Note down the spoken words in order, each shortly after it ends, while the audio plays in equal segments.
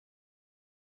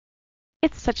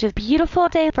It's such a beautiful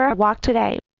day for a walk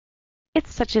today.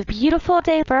 It's such a beautiful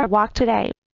day for a walk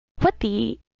today. What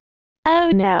the?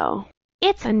 Oh no.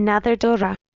 It's another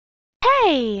Dora.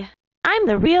 Hey! I'm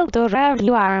the real Dora.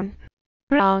 You are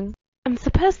wrong. I'm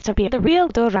supposed to be the real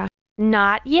Dora,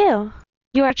 not you.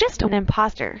 You are just an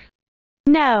imposter.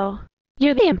 No,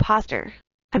 you're the imposter.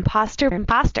 Imposter,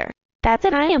 imposter. That's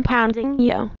it, I am pounding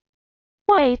you.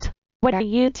 Wait, what are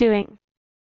you doing?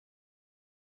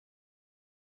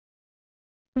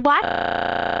 What?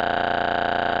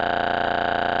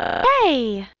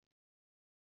 Hey!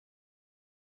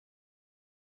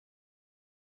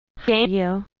 Hey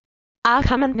you. Ah,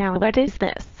 come on now, what is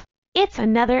this? It's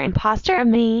another imposter of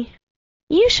me.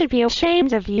 You should be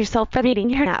ashamed of yourself for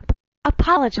beating her up.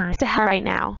 Apologize to her right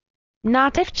now.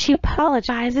 Not if she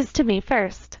apologizes to me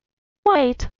first.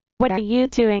 Wait, what are you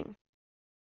doing?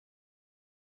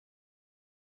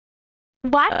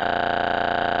 What?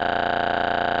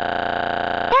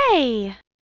 Hey!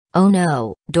 Oh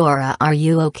no, Dora, are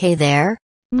you okay there?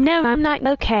 No, I'm not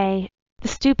okay. The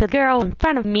stupid girl in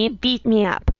front of me beat me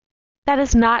up. That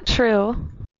is not true.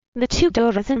 The two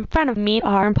Doras in front of me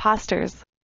are imposters.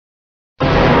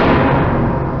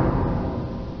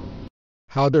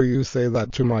 How dare you say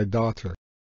that to my daughter?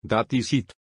 That is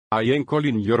it. I am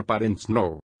calling your parents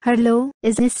now. Hello,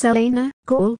 is this Selena,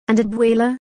 Cole, and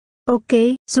Abuela?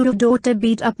 Okay, so your daughter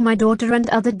beat up my daughter and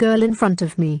other girl in front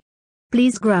of me.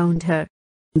 Please ground her.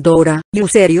 Dora, you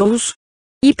serious?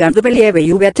 I can't believe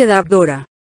you beat up Dora.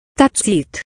 That's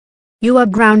it. You are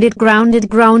grounded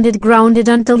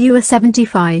until you are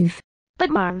 75.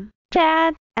 But Mom,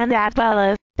 Dad, and as well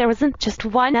as, there wasn't just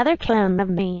one other clone of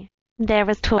me. There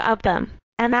was two of them,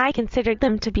 and I considered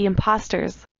them to be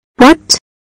imposters. What?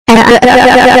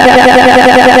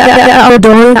 Oh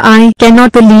Dora, I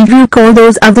cannot believe you call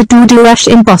those other two Doras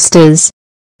imposters.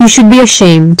 You should be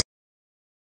ashamed.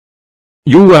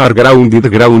 You are grounded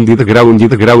until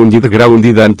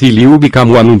you become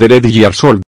 100 years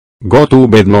old. Go to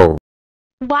bed now.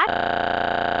 What?